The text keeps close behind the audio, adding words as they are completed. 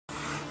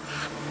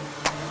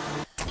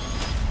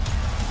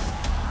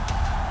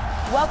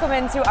Welcome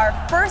into our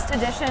first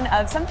edition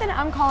of something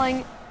I'm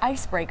calling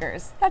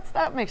Icebreakers.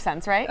 That makes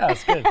sense, right? Yeah,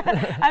 that's good.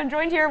 I'm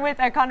joined here with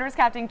Condors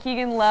captain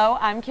Keegan Lowe.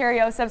 I'm Carrie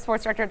O,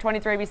 sub-sports director at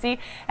 23 ABC,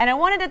 and I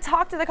wanted to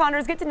talk to the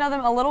Condors, get to know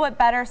them a little bit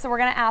better, so we're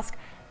going to ask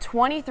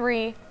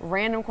 23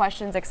 random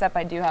questions, except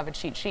I do have a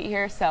cheat sheet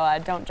here, so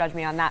don't judge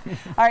me on that.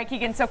 All right,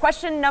 Keegan, so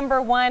question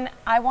number one,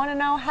 I want to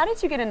know, how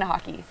did you get into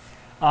hockey?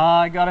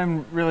 I got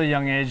in really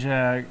young age,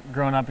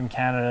 growing up in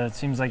Canada. It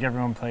seems like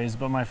everyone plays,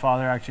 but my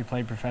father actually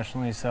played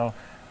professionally, so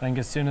I think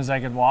as soon as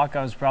I could walk,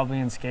 I was probably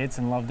in skates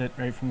and loved it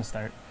right from the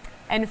start.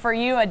 And for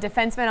you, a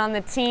defenseman on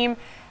the team,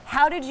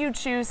 how did you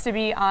choose to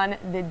be on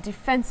the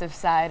defensive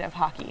side of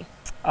hockey?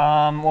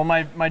 Well,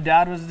 my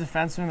dad was a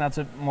defenseman. That's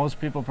what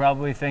most people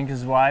probably think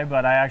is why,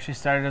 but I actually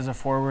started as a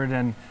forward,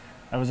 and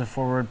I was a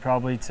forward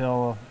probably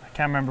till, I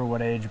can't remember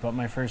what age, but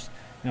my first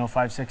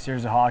 5-6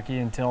 years of hockey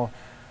until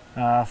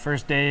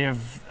first day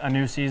of a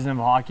new season of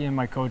hockey, and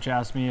my coach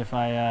asked me if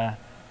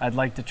I'd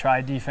like to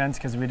try defense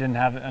because we didn't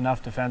have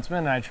enough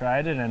defensemen. I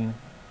tried it and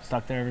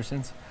stuck there ever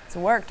since. It's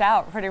worked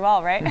out pretty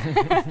well, right?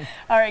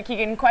 All right,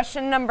 Keegan,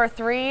 question number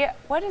 3.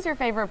 What is your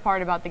favorite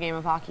part about the game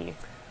of hockey?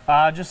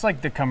 Just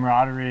like the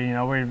camaraderie,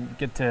 where you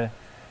get to,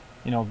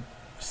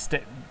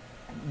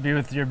 be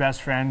with your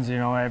best friends,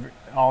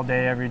 all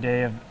day, every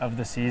day of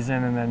the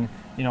season, and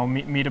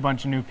then, meet a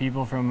bunch of new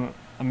people from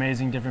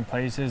amazing different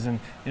places, and,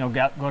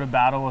 go to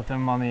battle with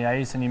them on the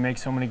ice, and you make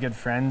so many good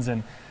friends,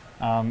 and,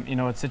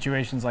 it's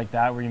situations like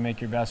that where you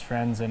make your best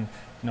friends and,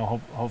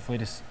 hopefully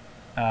just,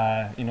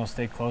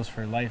 stay close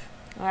for life.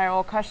 All right,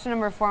 well, question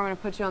number 4, I'm going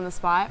to put you on the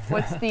spot.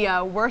 What's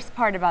the worst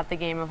part about the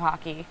game of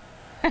hockey?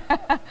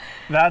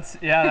 That's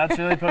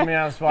really put me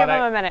on the spot. Give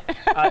him a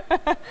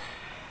minute.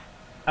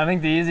 I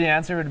think the easy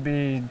answer would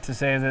be to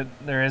say that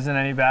there isn't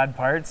any bad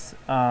parts.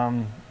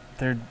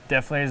 There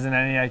definitely isn't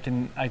any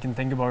I can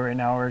think about right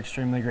now. We're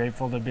extremely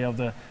grateful to be able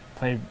to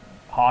play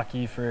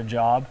hockey for a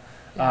job.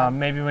 Yeah.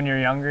 Maybe when you're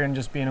younger and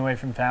just being away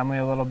from family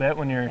a little bit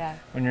when you're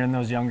in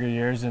those younger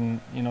years, and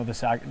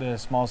the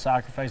small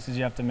sacrifices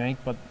you have to make,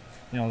 but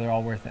they're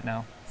all worth it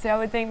now. So I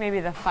would think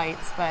maybe the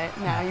fights, but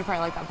no, you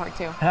probably like that part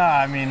too.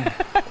 I mean,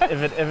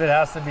 if it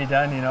has to be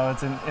done,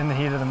 it's in the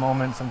heat of the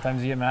moment.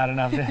 Sometimes you get mad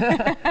enough.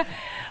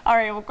 All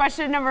right, well,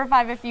 question number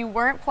 5, if you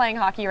weren't playing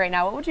hockey right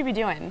now, what would you be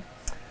doing?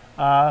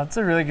 That's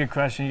a really good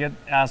question. You get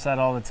asked that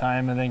all the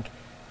time. I think,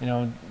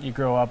 you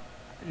grow up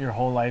your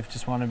whole life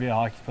just want to be a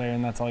hockey player,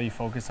 and that's all you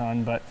focus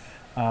on. But,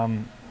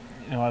 I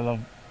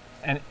love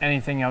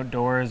anything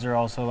outdoors, or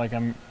also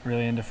I'm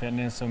really into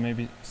fitness, so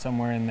maybe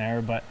somewhere in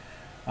there. But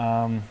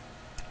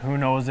who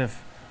knows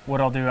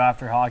what I'll do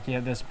after hockey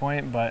at this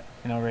point, but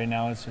right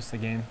now it's just a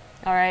game.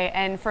 All right,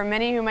 and for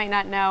many who might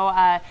not know,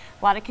 a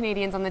lot of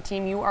Canadians on the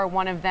team, you are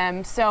one of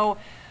them. So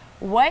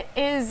what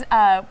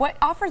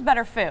offers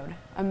better food,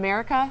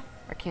 America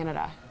or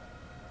Canada?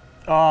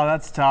 Oh,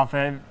 that's tough.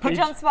 Put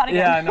you on the spot again.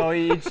 Yeah, no,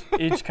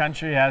 each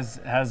country has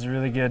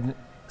really good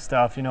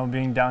stuff.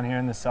 Being down here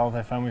in the South,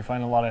 we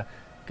find a lot of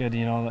good,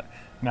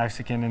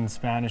 Mexican and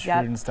Spanish food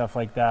and stuff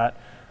like that.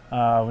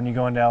 When you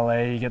go into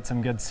LA, you get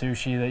some good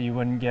sushi that you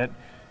wouldn't get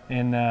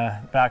in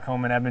back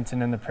home in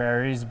Edmonton in the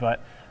prairies, but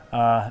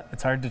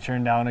it's hard to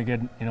turn down a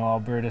good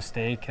Alberta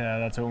steak.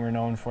 That's what we're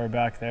known for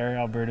back there,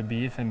 Alberta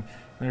beef, and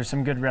there's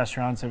some good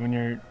restaurants that when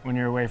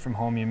you're away from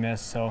home you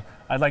miss. So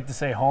I'd like to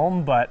say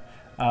home, but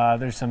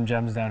there's some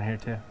gems down here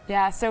too.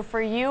 Yeah, so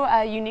for you,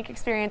 a unique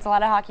experience. A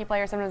lot of hockey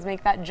players sometimes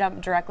make that jump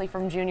directly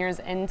from juniors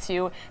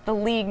into the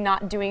league,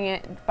 not doing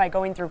it by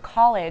going through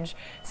college.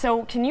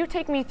 So can you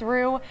take me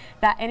through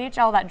that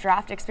NHL, that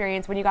draft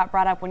experience when you got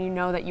brought up, when you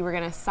know that you were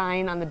going to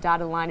sign on the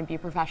dotted line and be a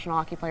professional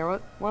hockey player?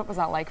 What was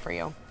that like for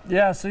you?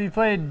 Yeah, so you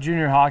played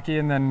junior hockey,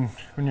 and then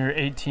when you're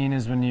 18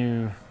 is when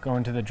you go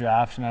into the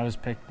draft, and I was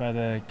picked by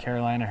the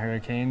Carolina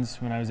Hurricanes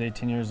when I was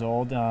 18 years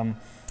old.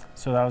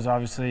 So that was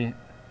obviously,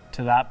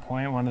 to that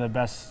point, one of the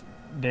best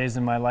days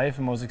in my life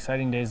and most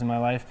exciting days in my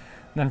life.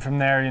 And then from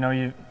there,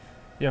 you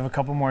have a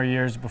couple more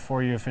years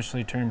before you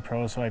officially turn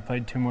pro. So I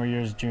played 2 more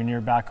years junior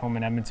back home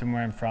in Edmonton,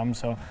 where I'm from.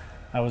 So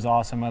that was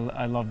awesome.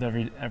 I loved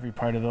every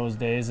part of those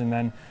days. And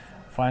then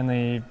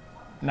finally,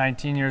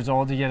 19 years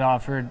old, you get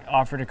offered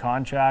a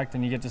contract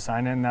and you get to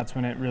sign it. And that's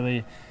when it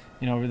really,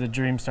 the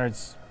dream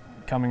starts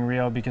coming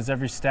real, because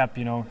every step,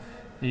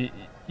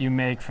 you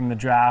make from the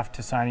draft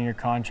to signing your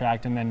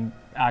contract and then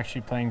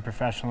actually playing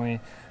professionally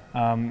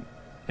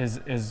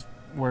is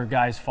where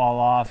guys fall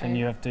off, and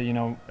you have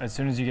to, as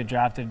soon as you get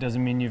drafted, it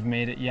doesn't mean you've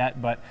made it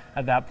yet, but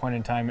at that point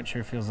in time, it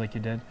sure feels like you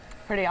did.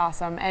 Pretty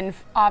awesome. And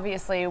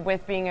obviously,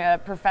 with being a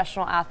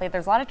professional athlete,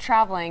 there's a lot of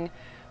traveling.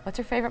 What's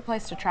your favorite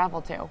place to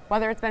travel to,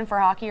 whether it's been for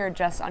hockey or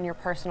just on your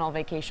personal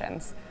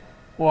vacations?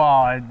 Well,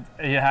 I'd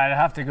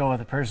have to go with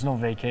the personal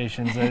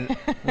vacations. A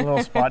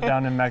little spot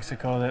down in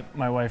Mexico that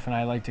my wife and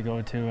I like to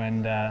go to,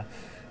 and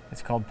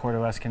it's called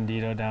Puerto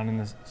Escondido down in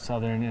the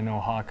southern, in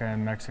Oaxaca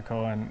in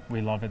Mexico, and we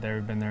love it there.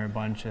 We've been there a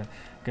bunch.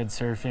 Good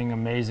surfing,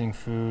 amazing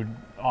food,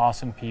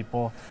 awesome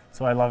people.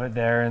 So I love it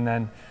there. And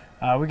then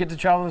we get to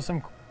travel to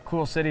some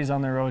cool cities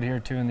on the road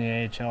here too in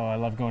the AHL. I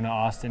love going to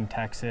Austin,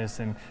 Texas,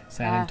 and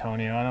San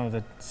Antonio. I don't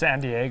know, San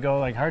Diego,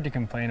 like hard to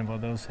complain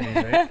about those cities,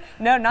 right?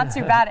 No, not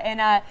too bad.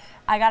 And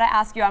I got to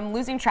ask you, I'm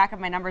losing track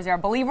of my numbers here. I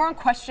believe we're on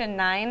question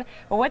 9,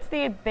 but what's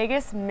the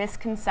biggest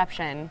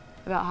misconception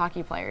about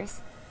hockey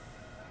players?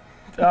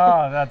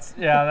 Oh,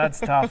 that's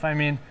tough. I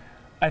mean,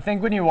 I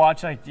think when you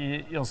watch, like,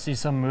 you'll see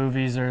some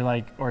movies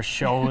or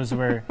shows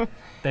where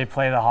they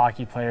play the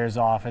hockey players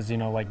off as, you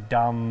know, like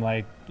dumb,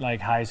 like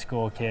high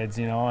school kids,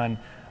 you know, and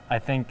I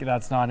think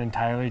that's not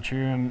entirely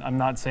true. I'm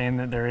not saying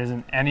that there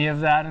isn't any of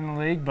that in the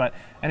league, but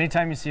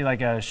anytime you see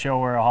like a show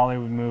or a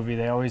Hollywood movie,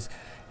 they always,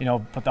 you know,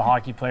 put the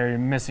hockey player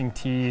missing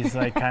teeth,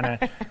 like kind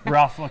of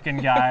rough-looking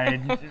guy,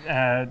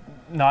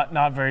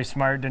 not very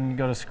smart, didn't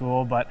go to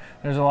school, but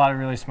there's a lot of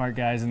really smart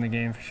guys in the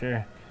game for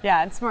sure.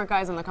 Yeah, and smart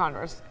guys on the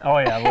Condors. Oh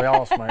yeah, we're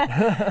all smart.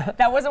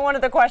 That wasn't one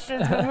of the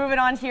questions, but moving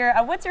on here.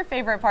 What's your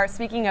favorite part,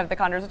 speaking of the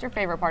Condors, what's your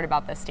favorite part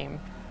about this team?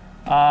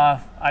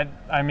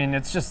 I mean,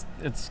 it's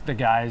the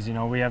guys, you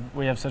know, we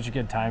have such a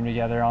good time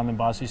together on the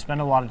bus. We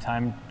spend a lot of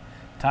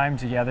time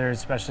together,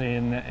 especially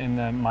in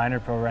the minor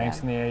pro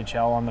ranks in the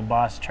AHL on the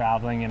bus,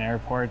 traveling in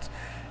airports.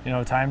 You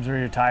know, times where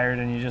you're tired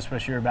and you just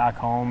wish you were back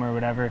home or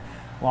whatever,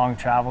 long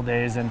travel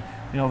days, and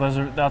you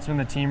know, that's when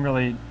the team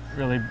really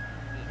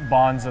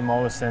bonds the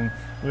most. And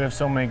we have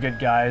so many good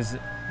guys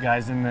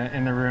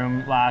in the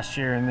room last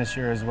year and this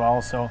year as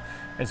well. So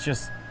it's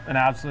just an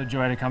absolute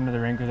joy to come to the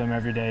rink with them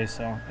every day.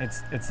 So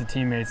it's the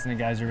teammates and the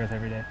guys you're with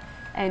every day.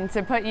 And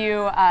to put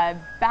you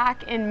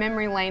back in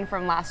memory lane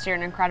from last year,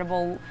 an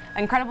incredible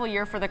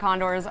year for the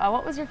Condors.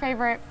 What was your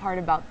favorite part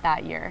about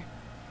that year?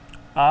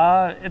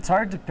 It's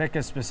hard to pick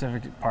a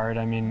specific part.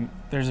 I mean,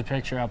 there's a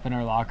picture up in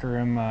our locker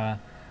room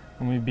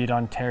when we beat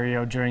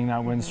Ontario during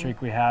that win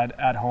streak we had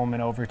at home in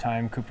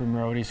overtime. Cooper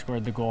Marody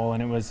scored the goal,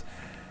 and it was,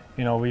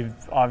 you know, we've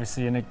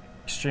obviously an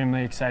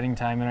extremely exciting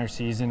time in our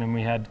season, and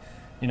we had,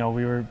 you know,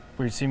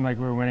 we seemed like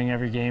we were winning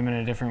every game in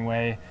a different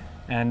way,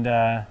 and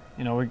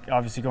you know, we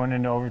obviously going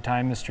into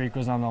overtime, the streak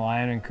was on the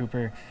line, and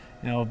Cooper,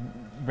 you know,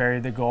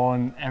 buried the goal,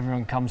 and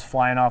everyone comes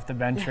flying off the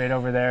bench right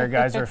over there.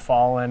 Guys are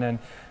falling, and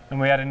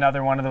we had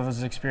another one of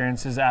those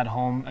experiences at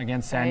home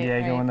against San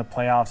Diego in the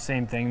playoffs.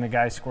 Same thing, the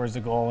guy scores the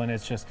goal, and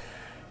it's just,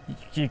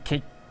 you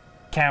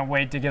can't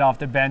wait to get off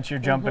the bench. You're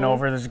jumping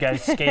over. There's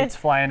guys skates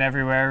flying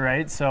everywhere,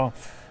 right? So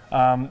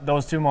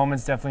those two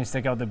moments definitely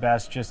stick out the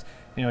best. Just,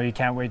 you know, you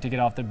can't wait to get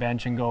off the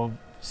bench and go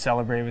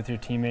celebrate with your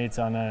teammates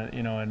on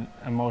an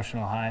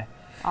emotional high.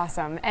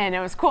 Awesome. And it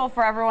was cool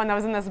for everyone that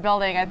was in this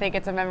building. I think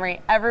it's a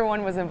memory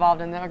everyone was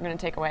involved in that we're going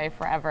to take away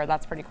forever.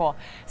 That's pretty cool.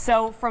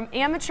 So from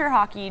amateur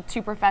hockey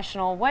to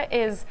professional, what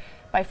is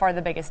by far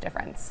the biggest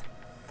difference?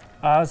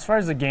 As far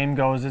as the game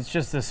goes, it's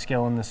just the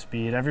skill and the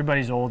speed.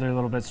 Everybody's older, a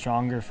little bit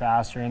stronger,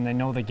 faster, and they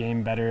know the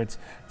game better. It's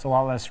a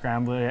lot less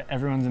scrambler.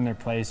 Everyone's in their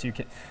place.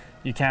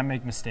 You can't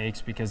make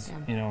mistakes because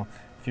you know,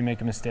 if you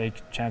make a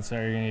mistake, chances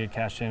are you're going to get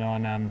cashed in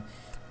on.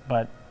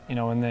 But you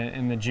know,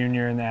 in the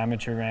junior and the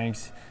amateur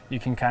ranks, you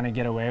can kind of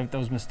get away with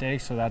those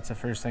mistakes. So that's the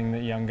first thing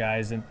that young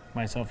guys, and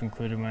myself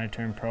included when I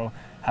turned pro,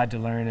 had to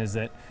learn, is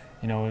that,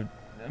 you know,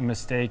 a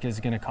mistake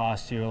is going to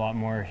cost you a lot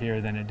more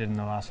here than it did in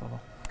the last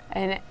level.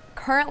 And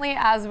currently,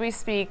 as we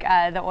speak,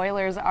 the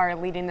Oilers are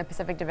leading the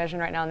Pacific Division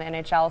right now in the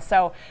NHL.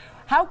 So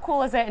how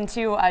cool is it, and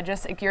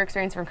just your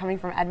experience from coming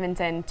from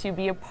Edmonton, to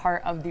be a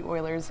part of the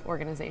Oilers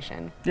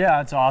organization?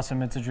 Yeah, it's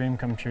awesome. It's a dream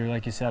come true.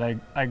 Like you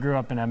said, I grew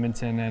up in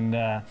Edmonton,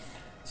 and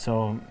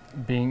so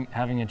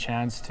having a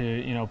chance to,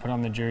 you know, put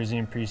on the jersey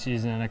in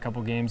preseason and a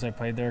couple games I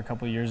played there a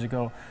couple years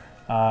ago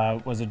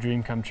was a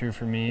dream come true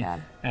for me. Yeah.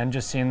 And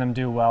just seeing them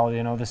do well,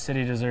 you know, the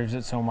city deserves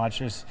it so much.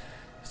 There's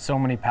so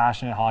many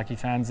passionate hockey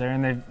fans there,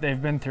 and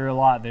they've been through a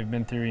lot. They've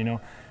been through, you know,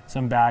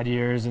 some bad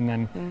years, and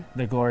then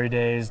the glory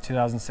days.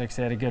 2006,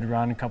 they had a good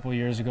run. A couple of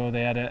years ago,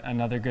 they had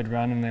another good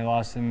run, and they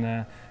lost in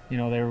the, you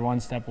know, they were one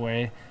step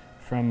away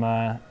from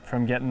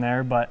getting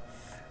there. But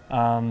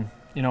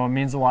you know, it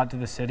means a lot to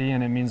the city,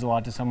 and it means a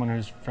lot to someone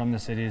who's from the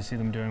city to see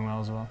them doing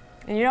well as well.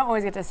 And you don't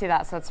always get to see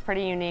that, so it's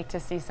pretty unique to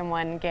see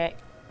someone get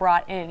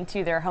brought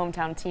into their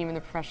hometown team in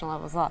the professional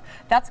level as well.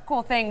 That's a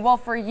cool thing. Well,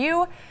 for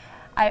you,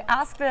 I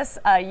asked this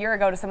a year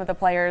ago to some of the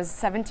players,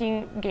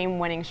 17-game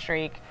winning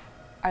streak.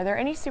 Are there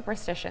any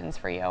superstitions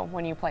for you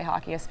when you play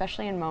hockey,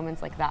 especially in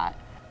moments like that?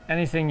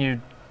 Anything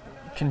you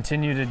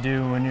Continue to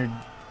do when you're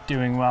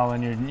doing well,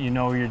 and you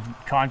know you're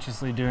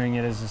consciously doing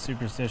it as a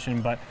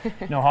superstition. But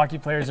you know, hockey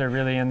players are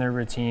really in their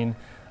routine.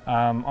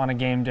 On a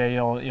game day,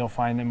 you'll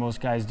find that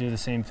most guys do the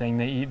same thing.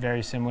 They eat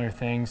very similar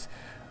things.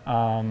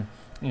 You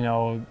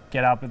know,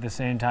 get up at the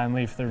same time,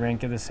 leave the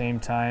rink at the same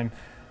time.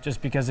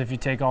 Just because if you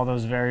take all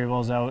those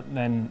variables out,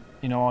 then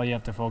you know all you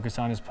have to focus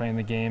on is playing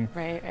the game.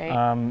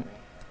 Right.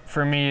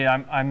 For me,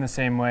 I'm the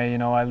same way. You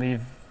know, I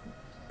leave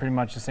pretty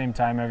much the same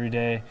time every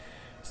day.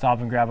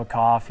 Stop and grab a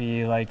coffee,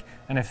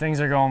 and if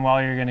things are going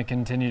well, you're going to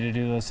continue to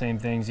do those same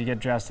things. You get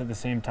dressed at the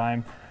same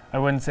time. I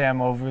wouldn't say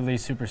I'm overly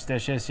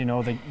superstitious, you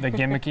know, the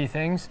gimmicky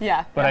things.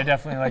 Yeah. But I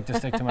definitely like to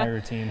stick to my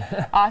routine.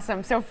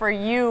 Awesome. So for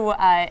you,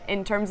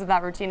 in terms of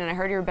that routine, and I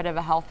heard you're a bit of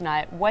a health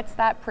nut, what's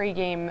that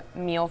pregame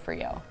meal for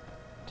you?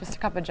 Just a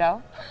cup of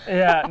Joe?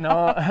 Yeah,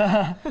 no,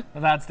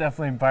 that's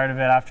definitely part of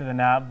it after the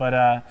nap.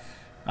 But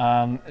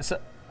so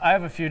I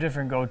have a few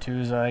different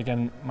go-tos.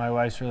 And my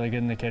wife's really good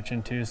in the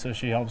kitchen too, so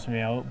she helps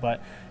me out.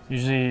 But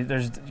usually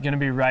there's going to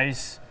be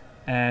rice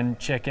and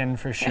chicken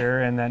for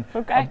sure, and then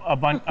a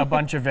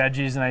bunch of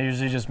veggies, and I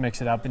usually just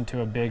mix it up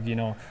into a big,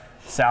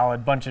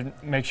 salad.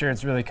 Make sure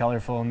it's really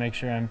colorful and make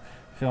sure I'm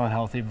feeling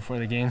healthy before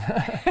the game.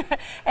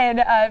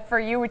 And for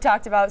you, we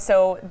talked about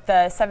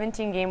the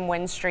 17-game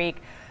win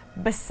streak.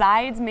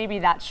 Besides maybe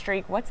that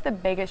streak, what's the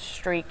biggest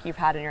streak you've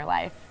had in your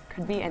life?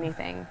 Could be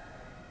anything.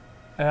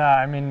 Yeah,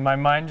 I mean, my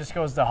mind just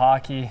goes to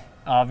hockey,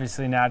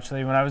 obviously,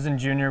 naturally. When I was in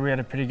junior, we had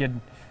a pretty good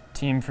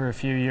team for a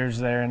few years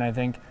there, and I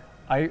think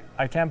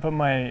I can't put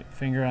my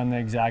finger on the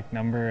exact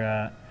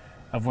number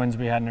of wins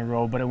we had in a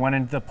row, but it went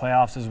into the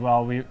playoffs as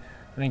well. I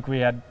think we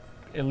had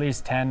at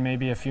least 10,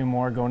 maybe a few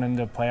more going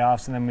into the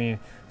playoffs, and then we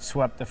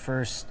swept the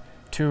first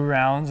 2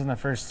 rounds in the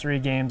first 3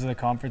 games of the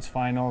conference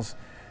finals.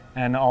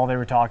 And all they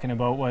were talking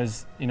about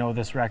was,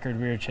 this record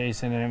we were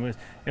chasing, and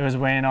it was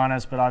weighing on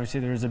us. But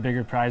obviously, there was a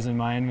bigger prize in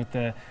mind with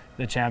the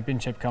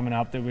championship coming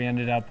up that we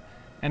ended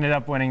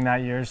up winning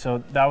that year.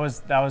 So that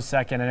was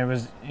second, and it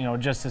was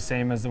just the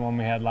same as the one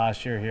we had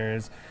last year here.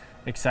 Is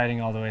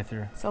exciting all the way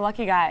through. So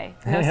lucky guy,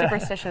 no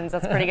superstitions.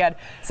 That's pretty good.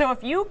 So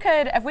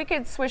if we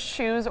could switch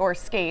shoes or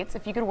skates,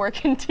 if you could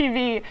work in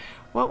TV,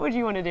 what would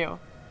you want to do?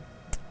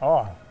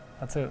 Oh,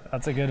 that's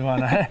a good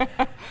one.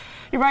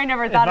 You probably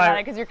never thought about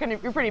it because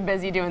you're pretty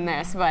busy doing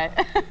this, but.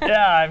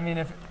 Yeah, I mean,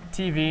 if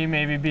TV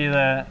maybe be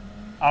I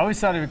always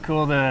thought it would be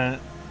cool the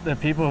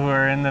people who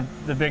are in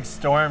the big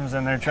storms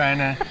and they're trying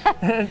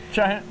to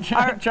trying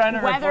to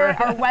report.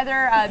 Our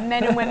weather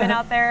men and women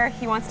out there,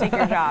 he wants to take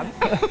your job.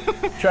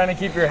 Trying to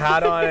keep your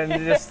hat on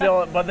and just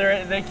but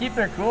they keep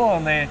their cool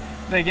and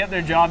they get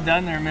their job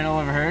done. They're in the middle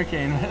of a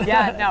hurricane.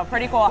 Yeah, no,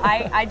 pretty cool.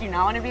 I do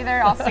not want to be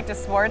there. I'll stick to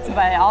sports,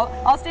 but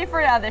I'll stay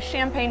for the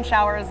champagne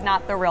showers,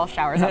 not the real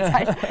showers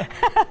outside.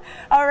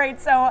 All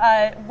right, so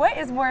what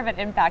is more of an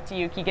impact to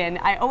you, Keegan?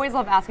 I always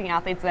love asking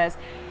athletes this.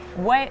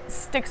 What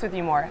sticks with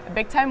you more, a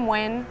big-time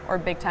win or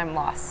big-time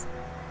loss?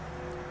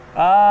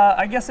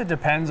 I guess it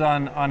depends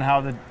on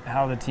how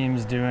the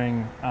team's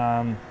doing.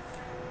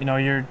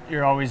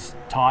 You're always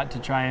taught to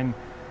try and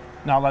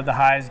not let the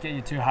highs get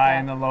you too high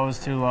and the lows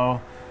too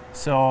low.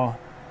 So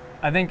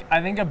I think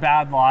a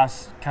bad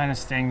loss kind of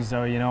stings,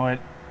 though. It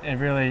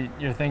really,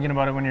 you're thinking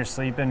about it when you're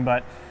sleeping,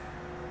 but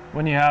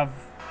when you have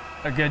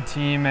a good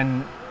team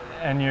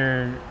and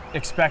you're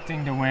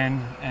expecting to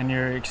win and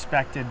you're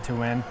expected to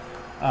win,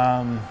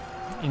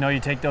 you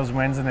take those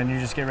wins and then you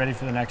just get ready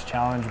for the next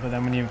challenge. But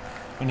then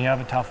when you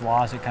have a tough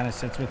loss, it kind of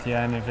sits with you.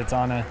 And if it's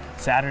on a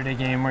Saturday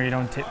game where you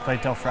don't play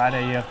till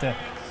Friday, you have to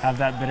have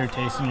that bitter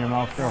taste in your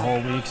mouth for a whole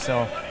week.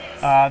 So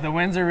the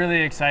wins are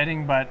really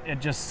exciting, but it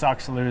just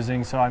sucks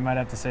losing. So I might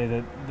have to say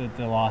that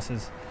the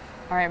losses.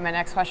 All right, my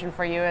next question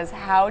for you is,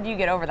 how do you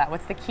get over that?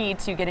 What's the key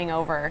to getting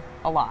over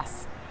a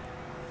loss?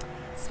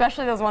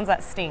 Especially those ones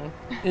that sting.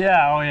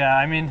 Yeah,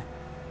 I mean,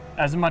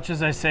 as much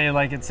as I say,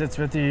 it sits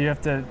with you, you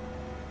have to,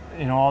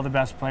 all the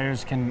best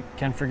players can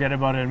forget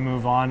about it and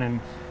move on. And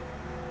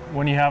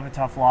when you have a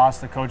tough loss,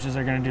 the coaches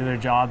are going to do their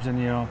jobs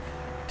and,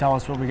 tell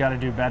us what we got to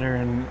do better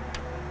and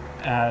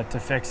to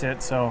fix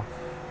it. So,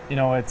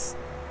 it's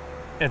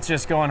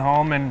just going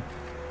home and,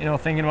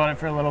 thinking about it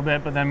for a little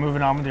bit, but then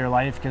moving on with your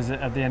life, because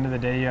at the end of the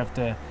day, you have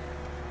to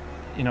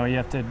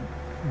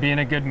be in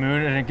a good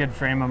mood and a good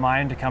frame of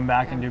mind to come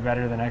back and do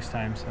better the next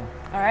time. So.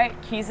 All right,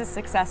 keys to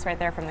success right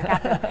there from the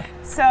captain.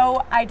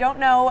 So I don't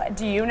know,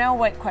 do you know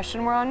what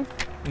question we're on?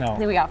 No. I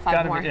think we got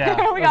 5 more.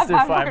 Yeah, we got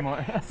let's do 5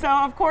 more. So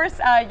of course,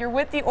 you're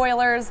with the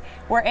Oilers.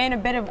 We're in a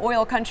bit of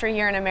oil country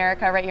here in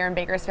America, right here in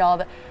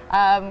Bakersfield.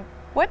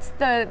 What's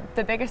the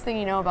biggest thing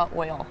you know about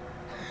oil?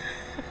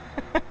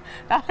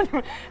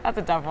 That's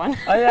a tough one.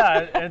 Oh yeah,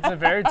 it's a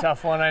very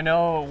tough one. I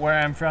know where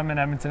I'm from in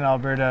Edmonton,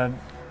 Alberta,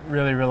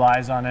 really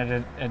relies on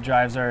it. It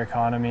drives our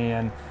economy,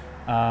 and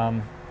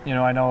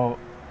I know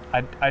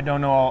I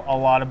don't know a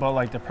lot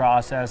about the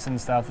process and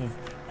stuff of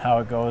how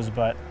it goes,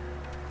 but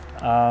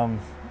I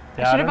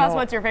should have asked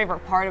what's your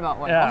favorite part about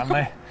oil.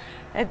 Yeah,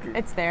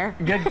 it's there.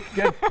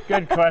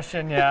 Good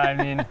question. Yeah, I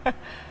mean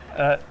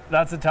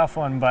that's a tough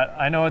one, but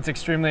I know it's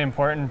extremely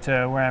important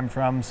to where I'm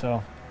from.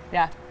 So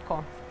yeah,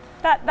 cool.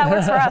 That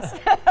works for us.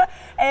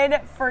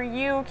 And for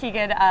you,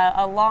 Keegan,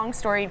 a long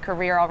storied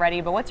career already,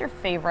 but what's your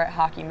favorite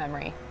hockey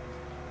memory?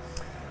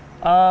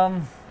 I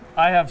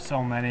have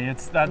so many.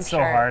 That's so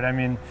sure. hard. I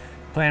mean,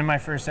 playing my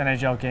first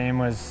NHL game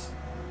was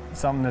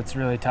something that's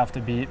really tough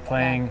to beat.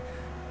 Playing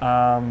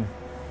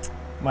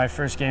my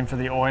first game for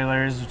the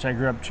Oilers, which I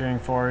grew up cheering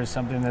for, is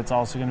something that's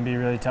also going to be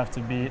really tough to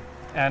beat.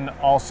 And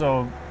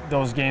also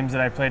those games that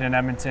I played in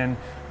Edmonton,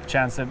 a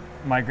chance that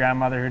my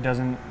grandmother,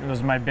 who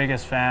was my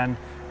biggest fan,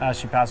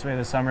 she passed away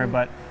this summer,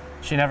 but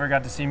she never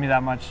got to see me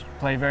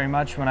play very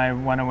much when I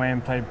went away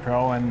and played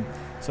pro, and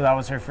so that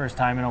was her first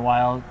time in a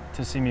while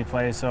to see me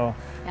play, so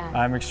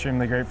I'm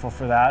extremely grateful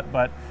for that.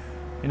 But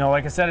you know,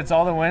 like I said, it's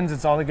all the wins,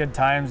 it's all the good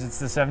times. It's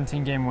the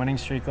 17-game winning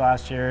streak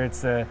last year.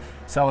 It's the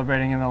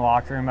celebrating in the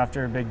locker room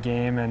after a big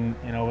game, and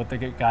you know, with the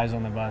good guys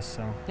on the bus.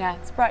 So yeah,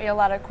 it's brought you a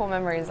lot of cool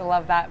memories. I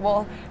love that.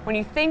 Well, when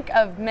you think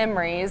of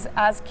memories,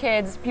 as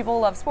kids, people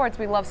love sports.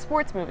 We love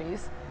sports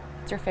movies.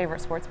 What's your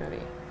favorite sports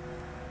movie?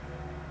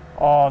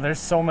 Oh, there's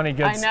so many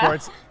good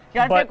sports.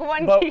 You gotta pick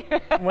one.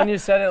 But when you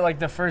said it, like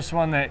the first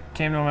one that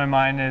came to my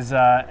mind is,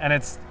 and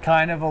it's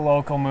kind of a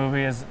local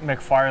movie, is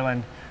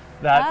McFarland.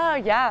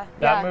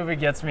 That movie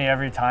gets me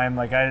every time.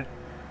 Like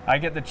I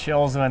get the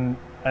chills when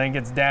I think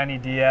it's Danny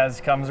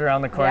Diaz comes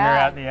around the corner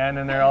at the end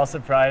and they're all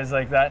surprised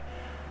like that.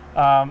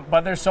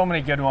 But there's so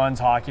many good ones,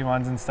 hockey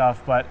ones and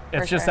stuff. But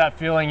it's just that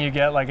feeling you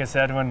get, like I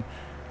said, when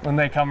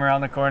they come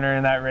around the corner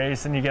in that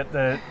race and you get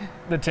the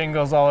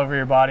tingles all over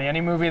your body.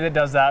 Any movie that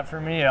does that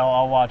for me,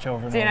 I'll watch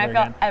over and over again.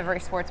 I feel every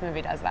sports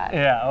movie does that.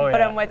 Yeah,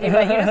 But I'm with you.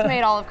 But you just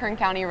made all of Kern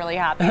County really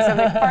happy. So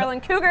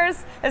McFarland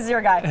Cougars is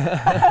your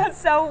guy.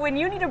 So when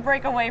you need to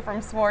break away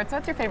from sports,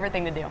 what's your favorite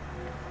thing to do?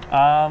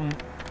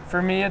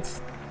 For me,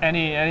 it's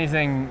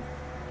anything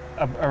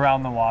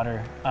around the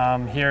water.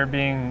 Here,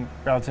 being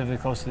relatively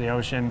close to the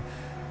ocean,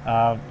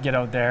 get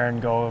out there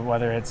and go,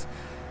 whether it's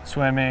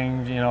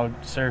swimming, you know,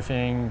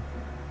 surfing,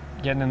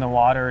 getting in the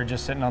water, or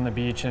just sitting on the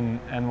beach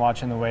and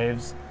watching the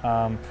waves.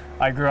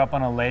 I grew up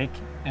on a lake,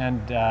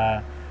 and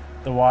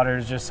the water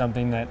is just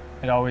something that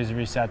it always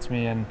resets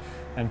me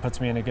and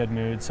puts me in a good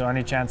mood. So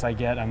any chance I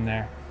get, I'm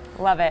there.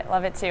 Love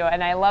it too.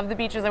 And I love the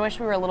beaches. I wish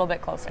we were a little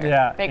bit closer.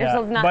 Yeah,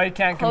 Bakersfield's not but you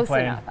can't close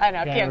complain. enough. I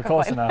know, can't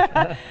close complain.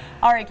 enough.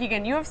 All right,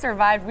 Keegan, you have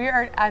survived. We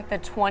are at the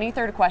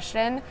 23rd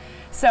question.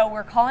 So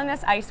we're calling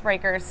this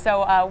Icebreakers.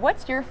 So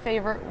what's your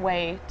favorite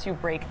way to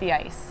break the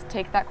ice?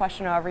 Take that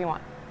question however you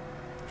want.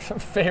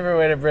 Favorite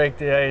way to break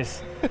the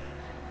ice?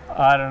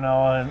 I don't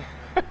know.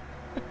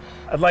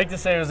 I'd like to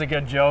say it was a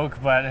good joke,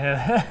 but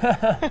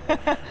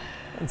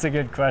it's a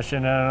good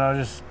question.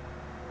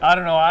 I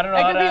don't know. I don't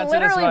know how to answer this one. It could be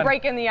literally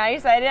breaking the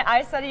ice.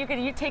 I said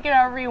you take it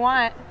however you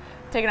want.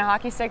 Taking a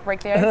hockey stick,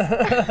 break the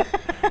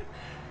ice.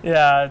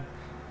 Yeah,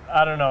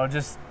 I don't know.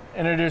 Just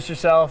introduce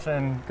yourself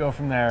and go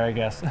from there, I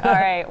guess. All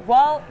right.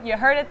 Well, you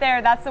heard it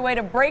there. That's the way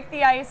to break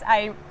the ice.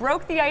 I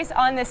broke the ice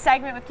on this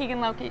segment with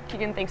Keegan Lowe.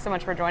 Keegan, thanks so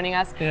much for joining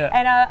us. Yeah.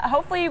 And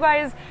hopefully you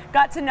guys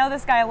got to know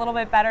this guy a little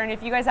bit better. And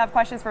if you guys have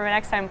questions for me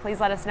next time, please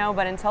let us know.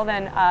 But until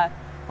then,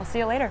 we'll see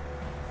you later.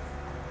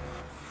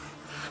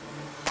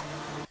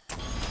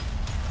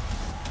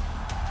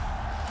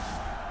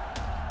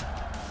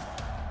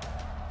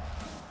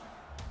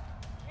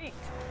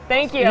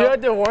 Thank you. You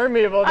had to warn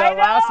me about that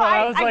last one.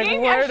 I was like,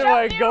 where do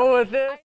I go with this?